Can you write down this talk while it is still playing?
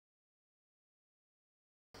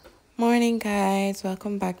Morning guys,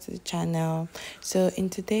 welcome back to the channel. So in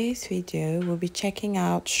today's video we'll be checking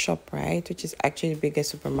out Shoprite, which is actually the biggest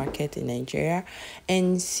supermarket in Nigeria,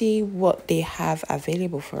 and see what they have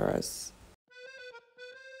available for us.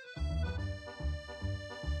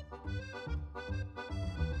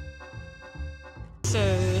 So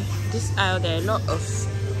this aisle, there are a lot of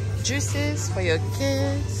juices for your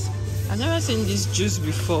kids. I've never seen this juice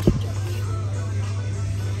before.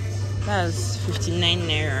 That's 59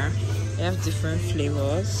 naira. They have different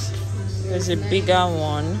flavors. There's a bigger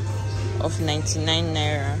one of 99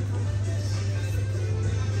 naira.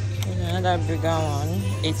 There's another bigger one,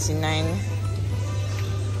 89.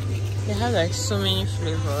 They have like so many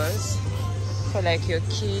flavors for like your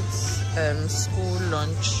kids' school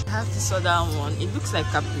lunch. I have this other one. It looks like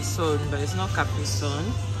Capri Sun, but it's not Capri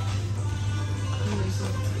Sun.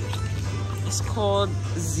 It's called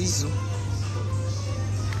Zizu,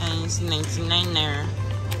 and it's 99 naira.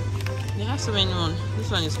 They have so many ones.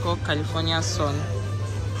 This one is called California Sun,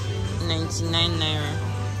 99 naira.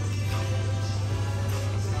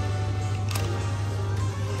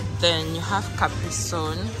 Then you have Capri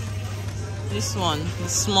Sun. This one, the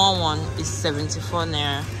small one, is 74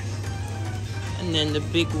 naira, and then the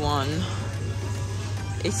big one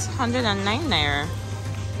is 109 naira.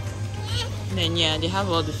 Then yeah, they have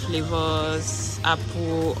all the flavors: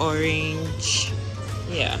 apple, orange.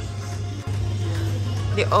 Yeah.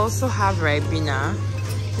 They also have Ribena.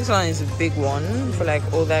 This one is a big one for like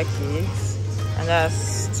older kids, and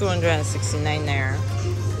that's 269 naira.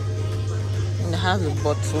 And they have the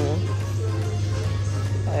bottle,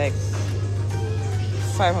 like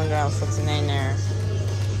 549 naira.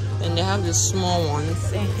 Then they have the small ones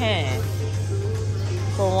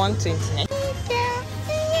for 129.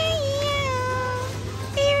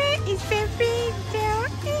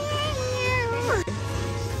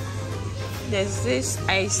 There's this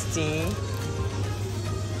iced tea,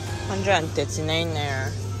 139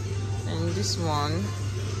 naira, and this one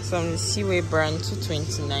from the Seaway brand,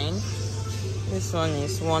 229. This one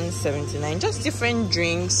is 179. Just different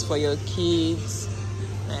drinks for your kids,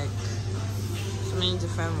 like so many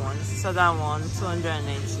different ones. This other one,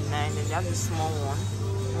 299. Then you have the small one,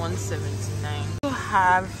 179. You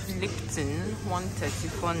have Lipton,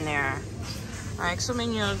 134 naira. Like so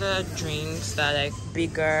many other drinks that are like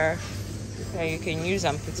bigger, that you can use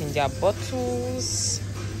and put in their bottles.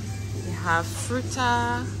 You have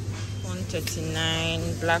Fruta,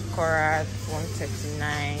 139, Black Coral,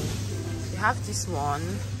 139. You have this one,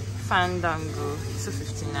 Fandango,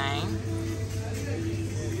 259.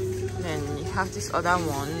 Then you have this other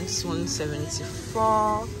one, it's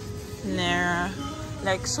 174 naira.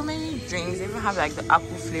 Like so many drinks. They even have like the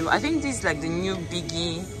apple flavor. I think this is like the new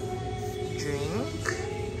biggie drink.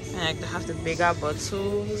 And like they have the bigger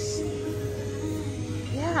bottles.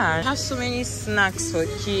 Yeah, I have so many snacks for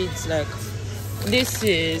kids. Like this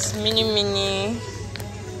is mini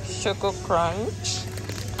Choco Crunch,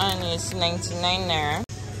 and it's 99 naira.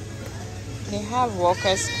 They have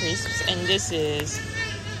Walker's Crisps, and this is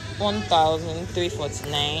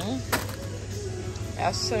 1,349. They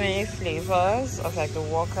have so many flavors of like the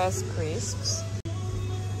Walker's Crisps.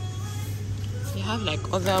 You have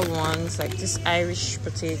like other ones like this Irish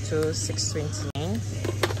potato, 629.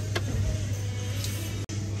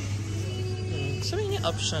 So many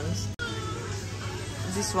options.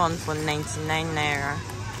 This one for 99 naira.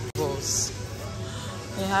 Balls.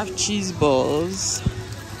 They have cheese balls.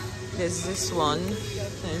 There's this one.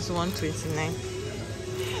 There's 129.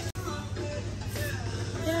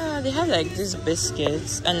 Yeah, they have like these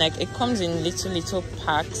biscuits, and like it comes in little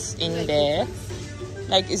packs in there.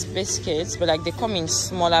 Like it's biscuits, but like they come in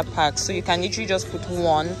smaller packs, so you can literally just put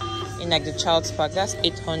one in like the child's pack. That's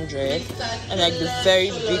 800, and like the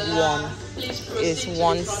very big one is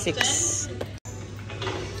 16.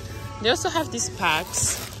 They also have these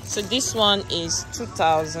packs. So this one is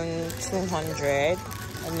 2,200,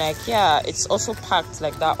 and like yeah, it's also packed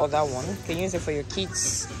like that other one. You can use it for your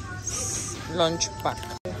kids' lunch pack.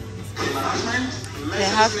 They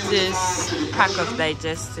have this pack of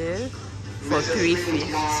digestive for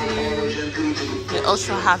 350. They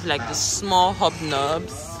also have like the small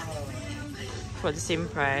hobnobs for the same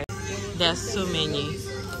price. There are so many.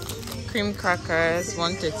 Cream crackers,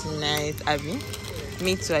 139. Abby,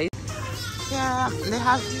 me too. Yeah, they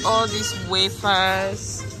have all these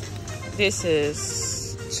wafers. This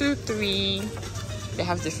is 2-3. They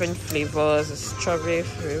have different flavors. Strawberry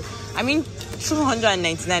flavor. I mean,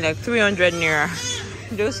 299, like 300 naira.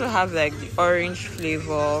 They also have like the orange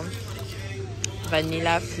flavor,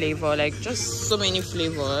 vanilla flavor, like just so many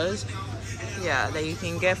flavors. yeah, that you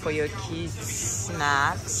can get for your kids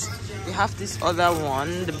snacks. They have this other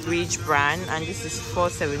one, the Bridge brand, and this is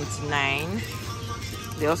 $4.79.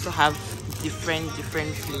 They also have different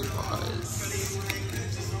flavors.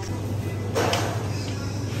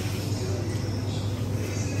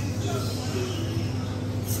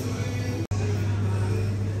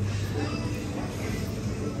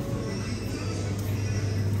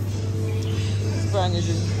 This brand is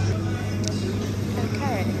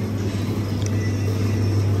okay.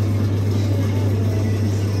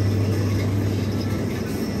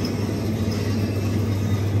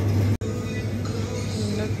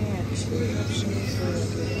 Looking at cheese options for the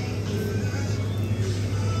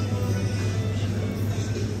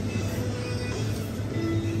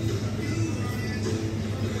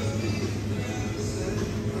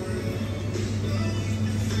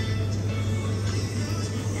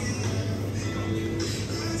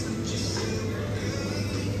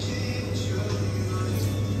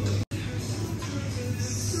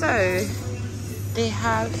So they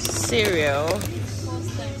have cereal.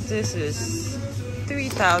 This is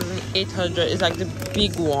 3,800. It's like the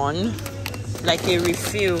big one, like a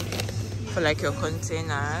refill for like your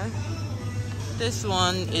container. This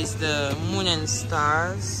one is the Moon and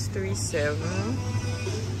Stars, 3.7.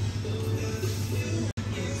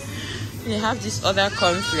 They have this other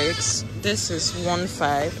cornflakes. This is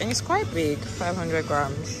 1.5 and it's quite big, 500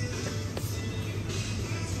 grams.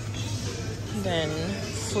 Then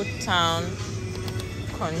Food Town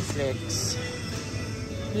cornflakes.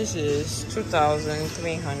 This is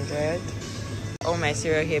 2,300. All my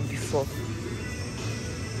cereal here before.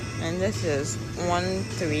 And this is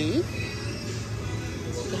 1.3.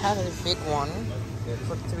 They have a big one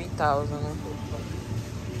for 3,000.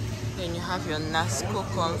 Then you have your Nasco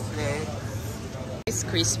cornflakes. It's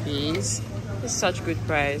Krispies. It's such good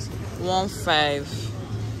price. 1.5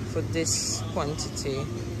 for this quantity.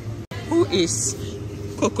 Who is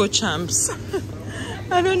Coco Champs?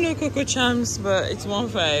 I don't know Coco Champs, but it's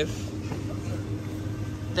 1.5.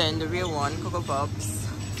 Then the real one, Coco Pops,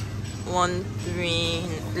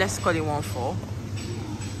 1.3. Let's call it 1.4.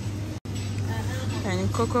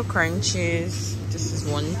 And Coco Crunchies. This is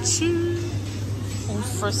 1.2. And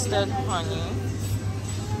Frosted Honey.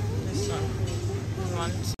 This one,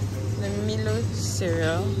 1.2. The Milo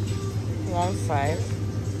cereal, 1.5.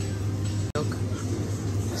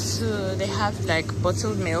 So they have like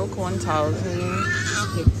bottled milk, 1,000,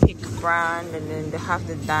 the Pick brand, and then they have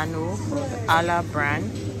the Dano, the Ala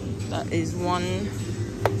brand, that is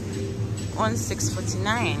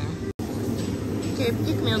 1,649. Okay,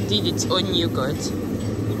 Pick Milk did its own yogurt,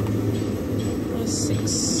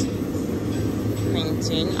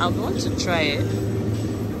 6.19. I would want to try it.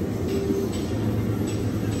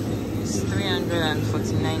 It's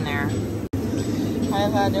 349 there.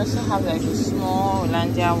 However, they also have like a small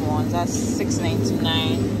Hollandia one, that's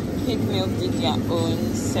 6.99. Pick Milk did their own,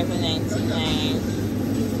 7.99.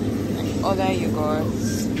 And other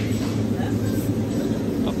yogurts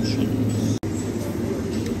options.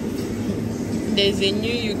 There's a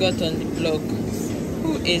new yogurt on the blog.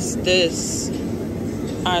 Who is this?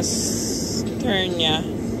 Asternia.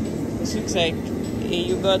 This looks like a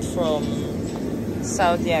yogurt from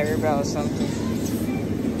Saudi Arabia or something.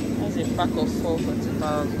 A pack of 4 for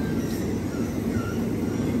 2,000.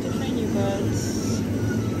 Different yogurts.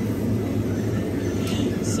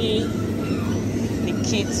 See the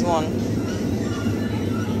kids one,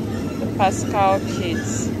 the Pascal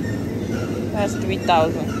kids. That's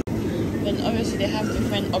 3,000. Then obviously they have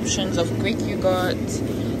different options of Greek yogurt.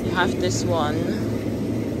 You have this one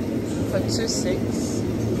for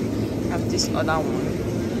 2,600. You have this other one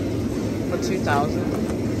for 2,000.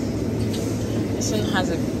 This one has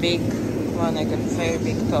a big one, like a very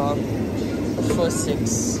big tub, for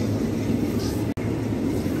 4,600.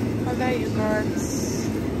 Other yogurts,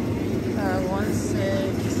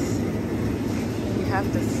 1,600. And you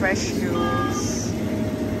have the fresh juice,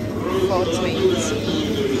 420.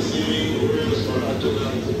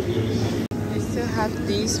 They still have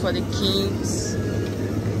these for the kids.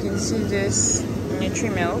 You can see this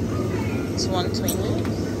Nutri-Milk. It's 120.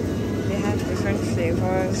 They have different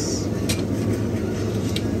flavors.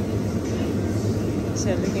 So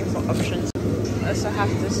looking for options. I also have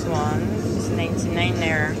this one. It's 99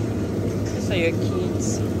 naira. So your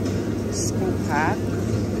kids school pack.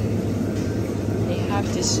 They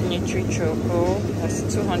have this Nutri Choco. That's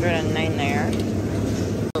 209 naira.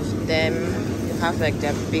 Of them, you have like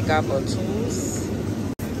their bigger bottles.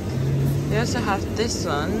 They also have this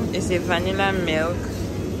one. It's a vanilla milk,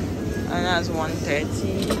 and that's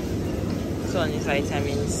 130. This one is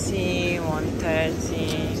vitamin C,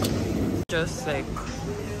 130. Just like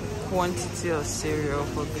quantity of cereal,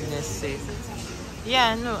 for goodness sake.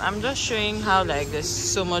 Yeah, no, I'm just showing how like there's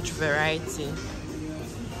so much variety.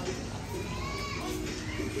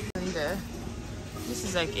 And this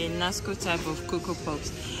is like a Nasco type of Cocoa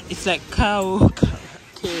Pops. It's like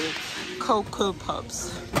Cocoa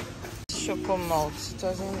Pops. Choco Malt,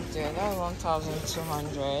 2000 there, that's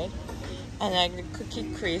 1,200. And like the Cookie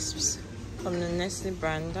Crisps from the Nestle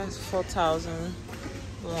brand, that's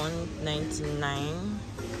 4,199.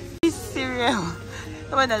 This cereal,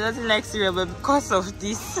 someone that doesn't like cereal, but because of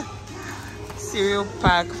this cereal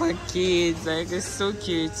pack for kids, like it's so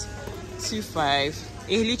cute. 2.5.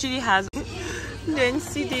 It literally has. Then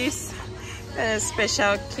see this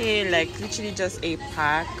special K, like literally just a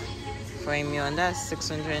pack for a meal, and that's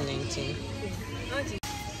 619.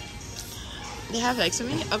 They have like so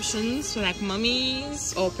many options for like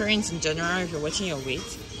mummies or parents in general if you're watching your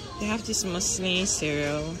weight. They have this muesli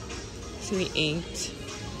cereal, 3.8,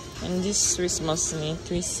 and this Swiss muesli,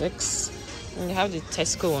 3.6. And they have the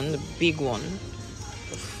Tesco one, the big one,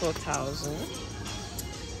 for 4,000.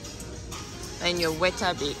 And your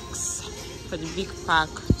Weetabix for the big pack,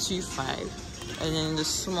 2.5, and then the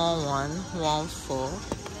small one, 1.4.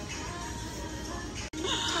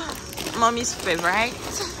 Mommy's favorite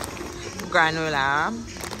granola,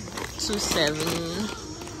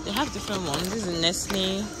 2.7. They have different ones. This is the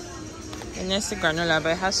Nestle granola,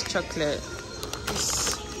 but it has chocolate.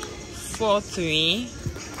 It's 4.3.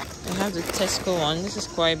 They have the Tesco one. This is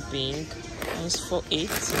quite big, and it's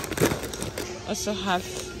 4.8. Also have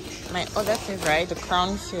my other favorite, the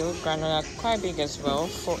Crownfield granola, quite big as well,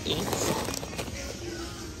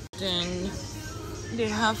 4.8. Then they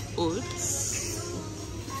have oats.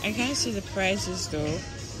 I can't see the prices though.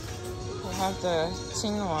 We have the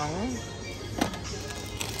tin one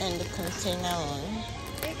and the container one.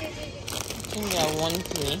 I think they are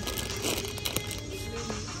 1.3.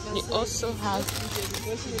 They also have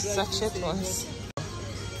sachet ones.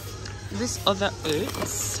 This other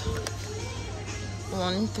oats,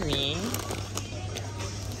 1.3.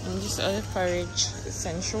 And this other porridge,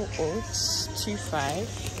 essential oats, 2.5.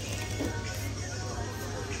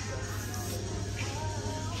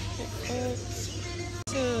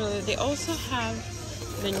 So they also have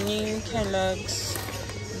the new Kellogg's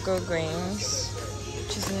Go Grains,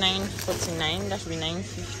 which is 9.49. That should be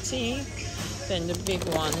 9.50. Then the big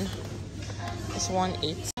one is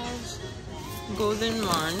 1.8. Golden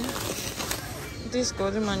one. This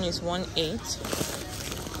golden one is 1.8.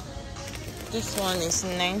 This one is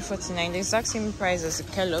 9.49. The exact same price as the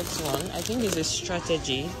Kellogg's one. I think it's a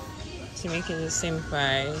strategy to make it the same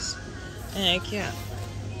price. And like, yeah,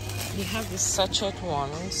 they have the sachet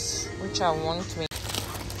ones, which are 1.20.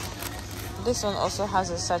 This one also has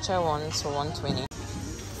a sachet one, so 1.20.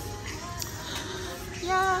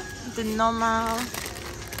 Yeah, the normal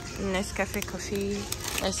Nescafe coffee,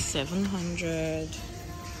 that's 700.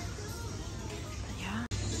 Yeah,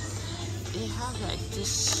 they have like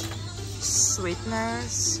this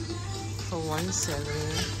sweeteners for 1.7,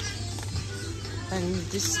 and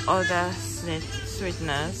this other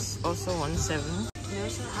sweeteners also 1.7. They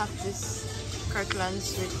also have this Kirkland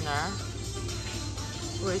sweetener,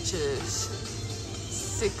 which is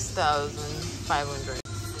 6,500.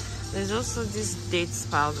 There's also this dates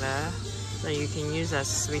powder that you can use as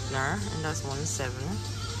sweetener, and that's 1.7.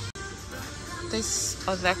 This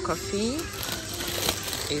other coffee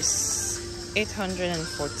is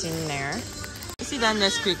 814 naira. You see that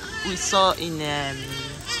Nesquik we saw in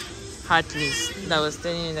Hartley's that was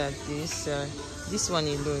telling you that this one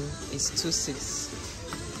alone is 2.6.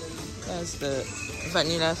 That's the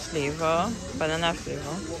vanilla flavor, banana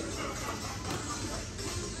flavor.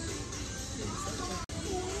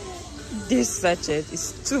 This sachet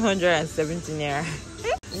is 270 naira.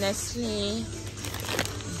 Nestle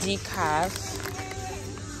decaf,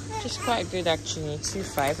 which is quite good actually,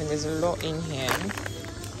 2.5, and there's a lot in here.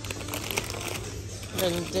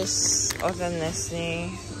 Then this other Nestle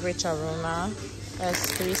Rich Aroma,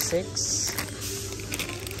 that's 3.6.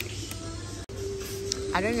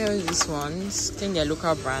 I don't know these ones. I think they're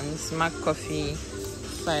local brands. Mac Coffee,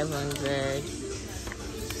 500.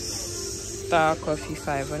 Star Coffee,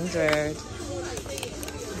 500.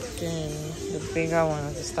 Then the bigger one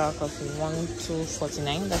of the Star Coffee,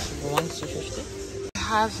 1,249. That should be 1,250. I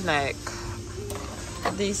have like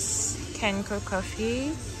this Kenko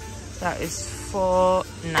coffee. That is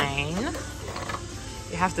 4.9.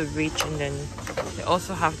 You have the rich, and then they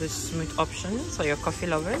also have the smooth options for your coffee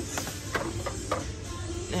lovers.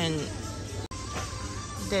 And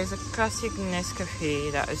there's a classic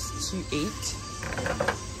Nescafe that is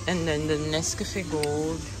 2.8, and then the Nescafe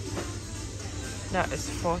Gold, that is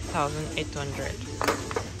 4,800.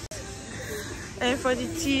 And for the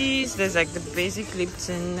teas, there's like the basic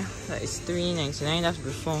Lipton that is $3.99. That's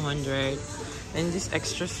before 400. And this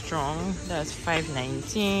extra strong, that's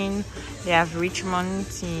 $5.19. They have Richmond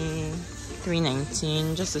tea,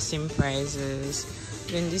 $3.19, just the same prices.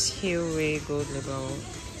 Then this Hillway Gold Label,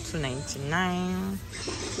 $2.99.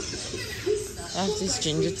 That's this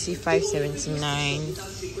ginger tea,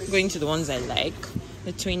 $5.79. Going to the ones I like.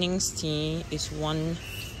 The Twinings tea is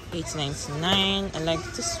 $8.99. I like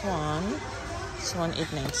this one. It's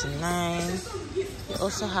 $8.99. We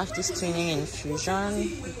also have this Twinning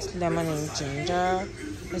infusion with lemon and ginger.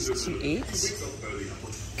 It's $2.8.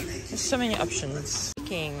 There's so many options.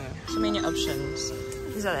 So many options.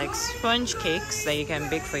 These are like sponge cakes that you can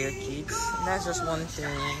bake for your kids. That's just one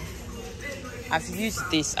thing. I've used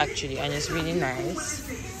this actually and it's really nice.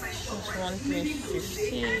 Just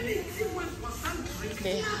 $1.50.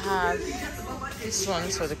 They have this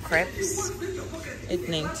ones for the crepes,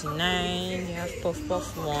 $8.99. They have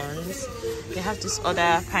puff ones. They have this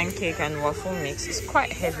other pancake and waffle mix. It's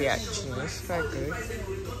quite heavy actually. It's quite good.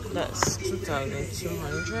 That's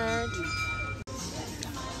 $2,200.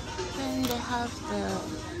 And they have the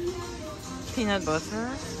peanut butter,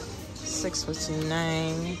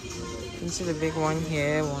 $6.49. You can see the big one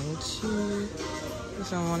here, 1, 2.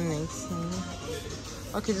 This one,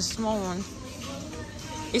 $1.19. Okay, the small one.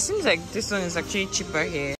 It seems like this one is actually cheaper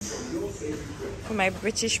here. For my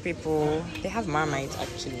British people, they have Marmite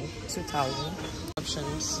actually, 2,000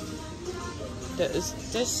 options. There is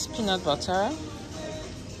this peanut butter,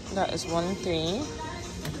 that is $1.3.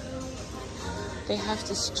 They have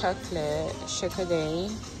this chocolate Sugar Day,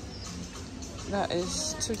 that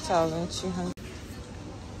is 2,200.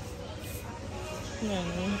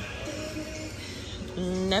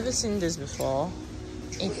 Never seen this before.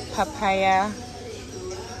 A papaya.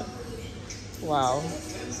 Wow,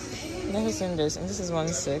 never seen this, and this is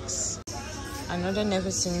 $1.6. Another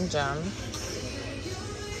never seen jam.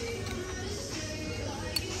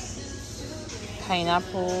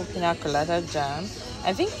 Pineapple pina colada jam.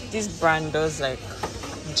 I think this brand does like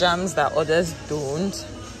jams that others don't.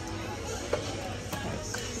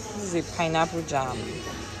 This is a pineapple jam.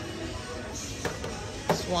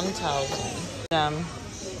 It's 1,000. Jam.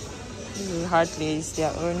 This is Hartley's,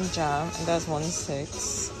 their own jam, and that's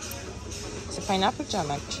 $1.6. It's a pineapple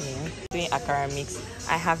jam actually. Doing akara mix.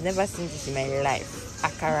 I have never seen this in my life.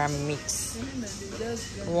 Akara mix.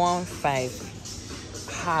 $1.5.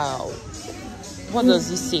 How? What does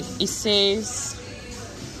it say? It says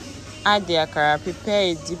add the akara,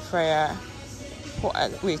 prepare a deep fryer.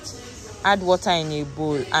 Add water in a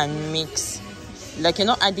bowl and mix. Like you're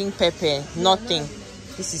not adding pepper, nothing.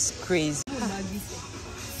 This is crazy.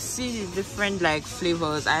 See the different like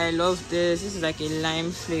flavors. I love this. This is like a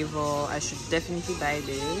lime flavor. I should definitely buy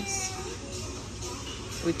this.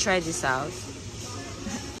 We try this out.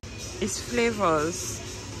 It's flavors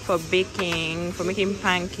for baking, for making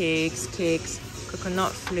pancakes, cakes,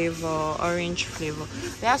 coconut flavor, orange flavor.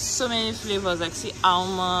 There are so many flavors, like see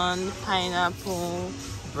almond, pineapple,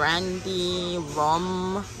 brandy,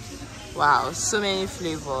 rum. Wow, so many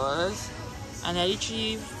flavors. And they're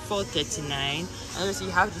literally $4.39. And also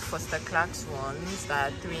you have the Foster Clark's ones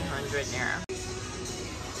that are 300 naira.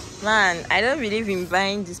 Man, I don't believe in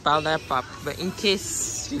buying this powder pop, but in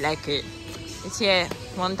case you like it, it's here,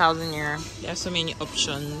 1,000 naira. There are so many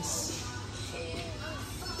options.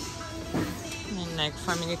 And like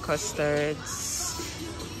family custards.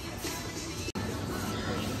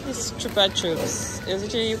 It's Chupa Chups. It's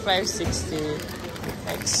literally $5.60.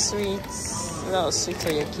 Like sweets. A lot of sweets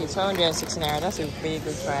for your kids. 560 naira. That's a really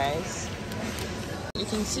good price. You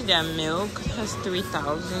can see their milk has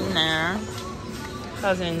 3,000 naira.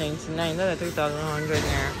 1,099. That's 3,100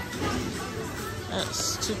 naira.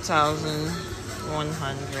 That's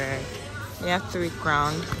 2,100. They have 3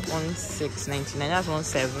 crown. 1,699. That's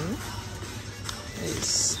 1,700.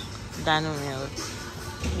 It's Dano milk.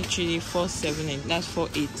 Literally 4,700. That's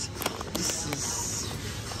 4,800. This is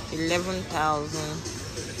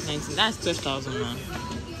 11,019. That's 12,000 man.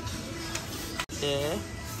 There.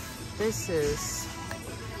 This is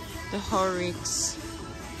the Horrocks.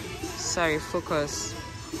 Sorry, focus.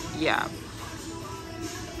 Yeah.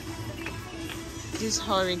 This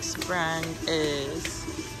Horrocks brand is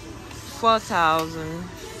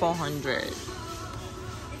 4,400.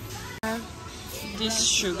 This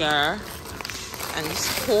sugar and this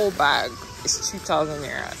whole bag is 2,000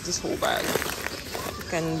 naira. This whole bag. You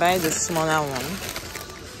can buy the smaller one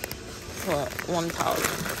for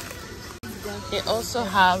 1,000. They also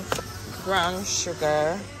have brown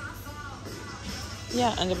sugar.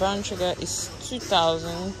 Yeah, and the brown sugar is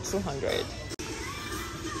 2,200.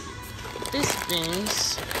 This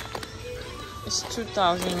beans is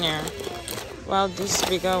 2,000 naira, while this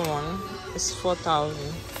bigger one is 4,000.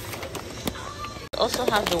 We also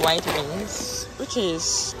have the white beans, which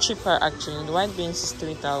is cheaper actually. The white beans is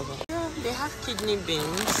 3,000. They have kidney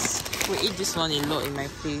beans. We eat this one a lot in my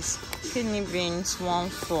place. Kidney beans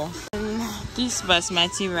 1/4. And this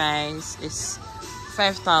basmati rice is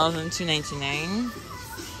 5,299.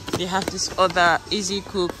 They have this other easy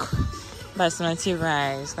cook basmati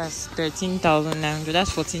rice. That's 13,900.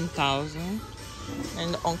 That's 14,000.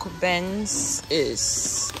 And Uncle Ben's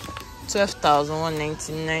is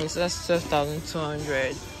 12,199. So that's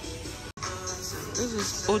 12,200. This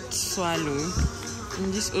is oat swallow.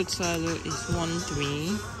 And this oat swallow is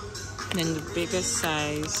 1/3. Then the bigger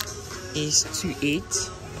size is 2/8.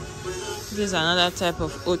 This is another type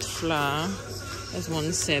of oat flour. That's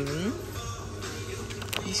 1/7.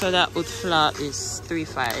 So that oat flour is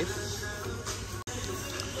 3/5.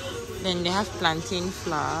 Then they have plantain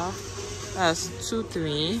flour. That's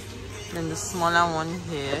 2/3. Then the smaller one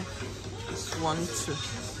here is 1/2.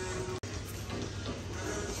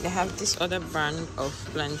 They have this other brand of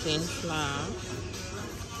plantain flour,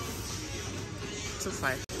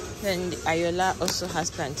 2/5. Then the Ayola also has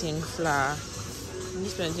plantain flour. And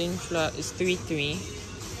this plantain flour is 3/3.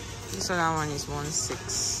 This other one is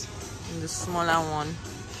 1/6. And the smaller one,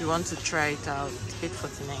 if you want to try it out,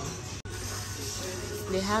 8.49.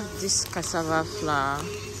 They have this cassava flour,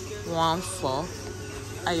 1/4.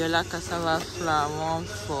 Ayola cassava flour,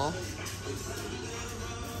 1/4.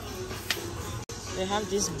 They have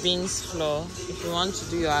this beans flour. If you want to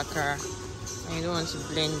do your akara and you don't want to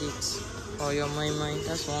blend it, or your moi moi,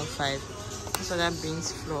 that's 1/5. This other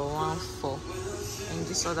beans flour, 1/4. And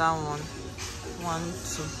this other one,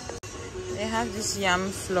 1/2. They have this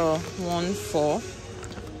yam flour, 1/4.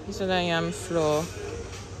 This other yam flour,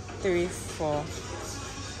 3/4.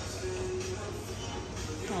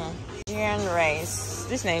 Nigerian rice.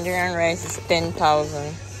 This Nigerian rice is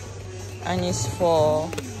 10,000 and it's for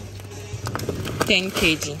 10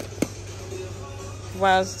 kg.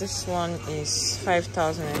 Whilst this one is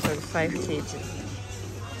 5,000 and for 5 kg.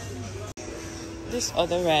 This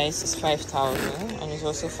other rice is 5,000 and it's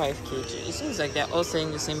also 5 kg. It seems like they're all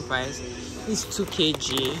selling the same price. It's 2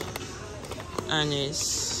 kg and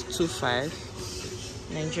it's 2.5.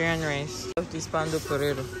 Nigerian rice. Of this pando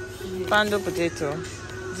potato. Pando potato.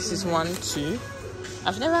 This is 1.2.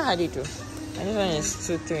 I've never had it though. And this one is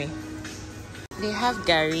 2.3. They have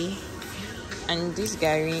gari, and this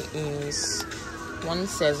gari is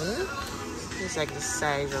 1.7. It's like the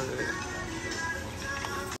size of it.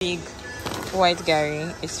 Big white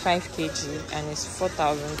gari is 5 kg and it's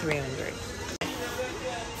 4,300.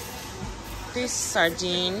 This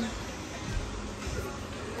sardine,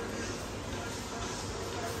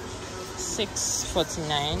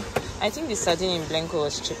 6.49. I think the sardine in Blanco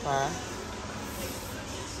was cheaper.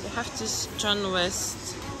 They have this John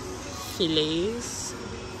West fillets,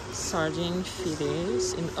 sardine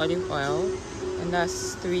fillets in olive oil, and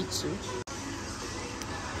that's 3.2.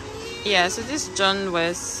 Yeah, so this John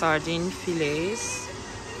West sardine fillets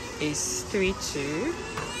is 3.2.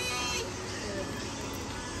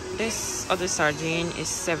 This other sardine is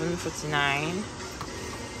 7.49.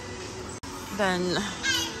 Then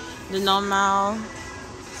the normal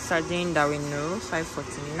sardine that we know,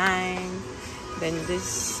 5.49. Then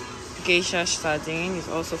this geisha sardine is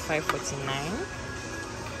also 5.49.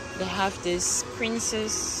 They have this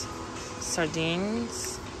princess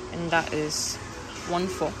sardines, and that is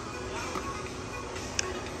 1.4.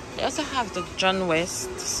 They also have the John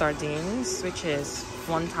West sardines, which is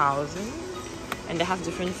 1,000, and they have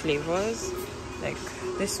different flavors. Like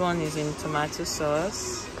this one is in tomato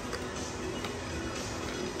sauce,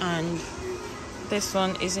 and this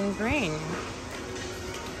one is in green.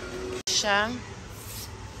 Sha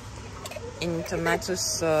in tomato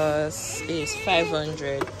sauce is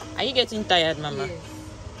 500. Are you getting tired, Mama? Yes.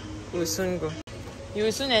 We will soon go. You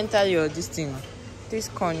will soon enter your this thing. This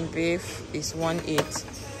corned beef is 1.8.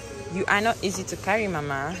 You are not easy to carry,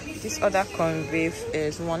 Mama. This other corned beef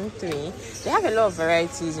is 1.3. They have a lot of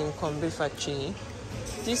varieties in corned beef actually.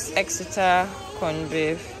 This Exeter corned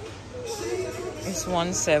beef is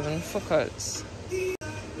 1.7. Focus.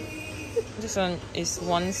 This one is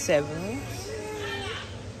 1.7.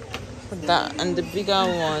 That, and the bigger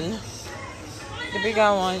one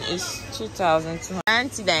is 2,200.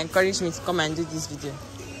 Auntie that encouraged me to come and do this video.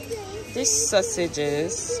 This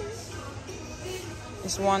sausages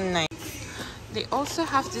is 1.9. They also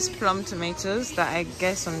have these plum tomatoes that I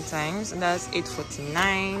get sometimes, and that's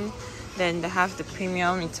 8.49. Then they have the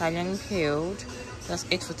premium Italian peeled, that's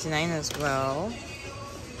 8.49 as well.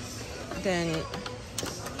 Then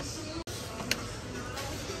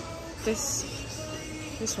this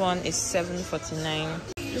This one is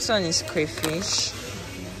 $7.49. This one is crayfish.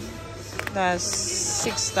 That's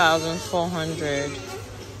 6,400.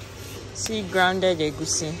 See, grounded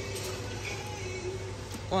egusi,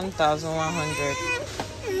 1,100.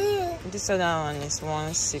 This other one is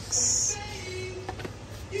 1,600.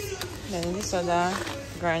 Then this other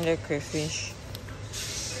grounded crayfish,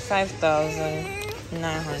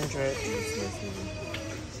 5,900.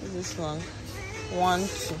 So this one,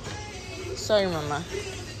 1,200. Sorry, Mama.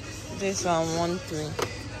 This one, 1,300.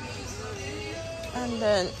 And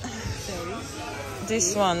then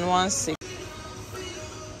this one, 1,600.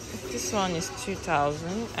 This one is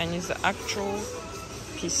 2,000, and it's the actual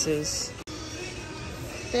pieces.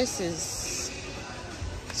 This is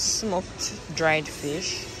smoked dried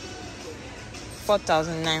fish,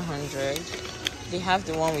 4,900. They have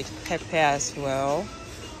the one with pepper as well.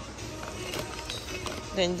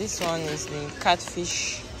 Then this one is the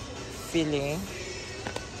catfish fillet.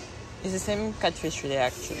 It's the same catfish fillet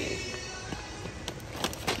actually.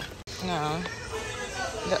 Now,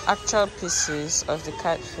 the actual pieces of the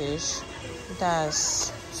catfish,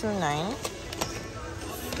 that's 2,900.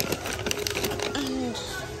 And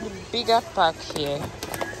the bigger pack here,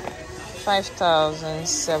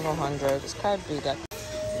 5,700. It's quite bigger.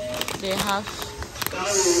 They have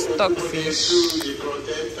stockfish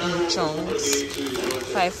in chunks,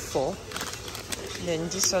 5,400. Then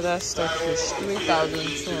this other stockfish,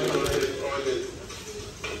 3,200.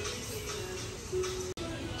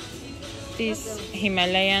 This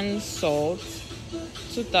Himalayan salt,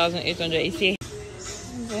 2,800.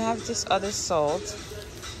 They have this other salt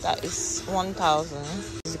that is 1,000.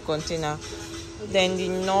 This is the container. Then the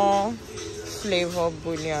no flavor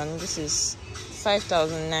bouillon, this is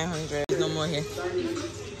 5,900. No more here.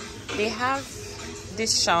 They have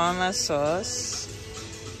this shawarma sauce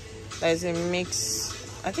that is a mix.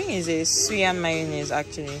 I think it's a soya mayonnaise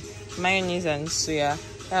actually. Mayonnaise and soya.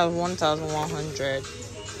 That was 1,100.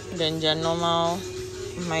 Then their normal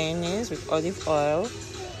mayonnaise with olive oil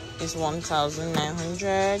is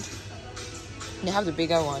 1,900. They have the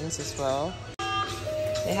bigger ones as well.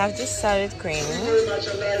 They have this salad cream,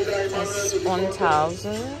 that's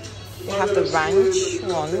 1,000. They have the ranch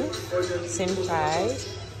one, same price.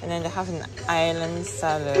 And then they have an island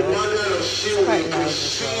salad. It's quite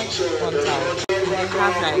nice as well, 1,000. They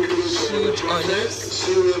have like huge olives.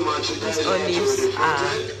 These olives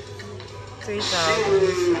are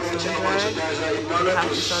 3,600. They have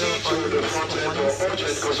this other olives for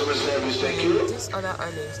 1,600. These other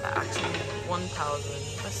olives are actually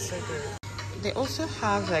 1,000. That's so good. They also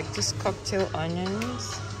have like these cocktail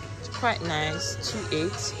onions. It's quite nice,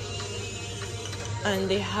 2,800. And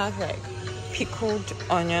they have like pickled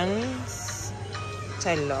onions, which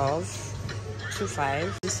I love,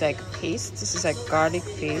 2,500. This is like paste. This is like garlic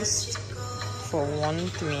paste for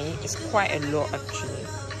 1,300. It's quite a lot actually.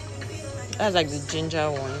 That's like the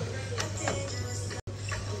ginger one.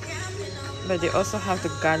 But they also have the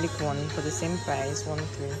garlic one for the same price,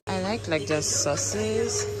 1,300. I like their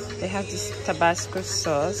sauces. They have this Tabasco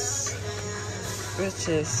sauce, which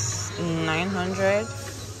is 900.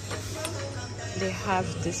 They have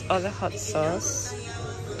this other hot sauce,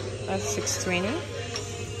 that's 620.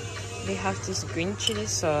 They have this green chili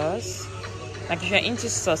sauce. Like if you're into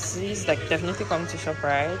sauces, like definitely come to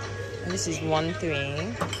Shoprite. And this is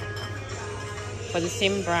 1,300. For the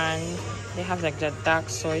same brand, they have like the dark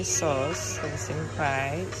soy sauce for the same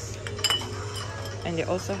price. And they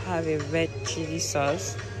also have a red chili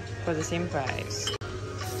sauce for the same price.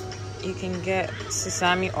 You can get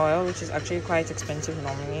sesame oil, which is actually quite expensive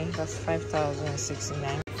normally. That's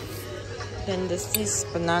 5,069. Then there's this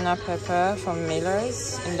banana pepper from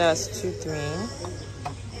Miller's, and that's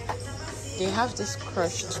 2,300. They have these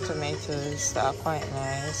crushed tomatoes that are quite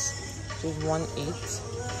nice, which is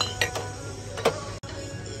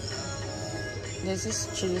 1,800. There's this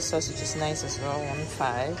chili sauce, which is nice as well,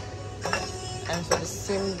 1,500. And for the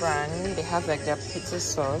same brand, they have like their pizza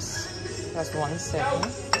sauce, that's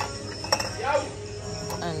 1,700.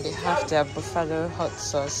 And they have their buffalo hot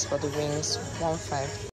sauce for the wings, 1,500.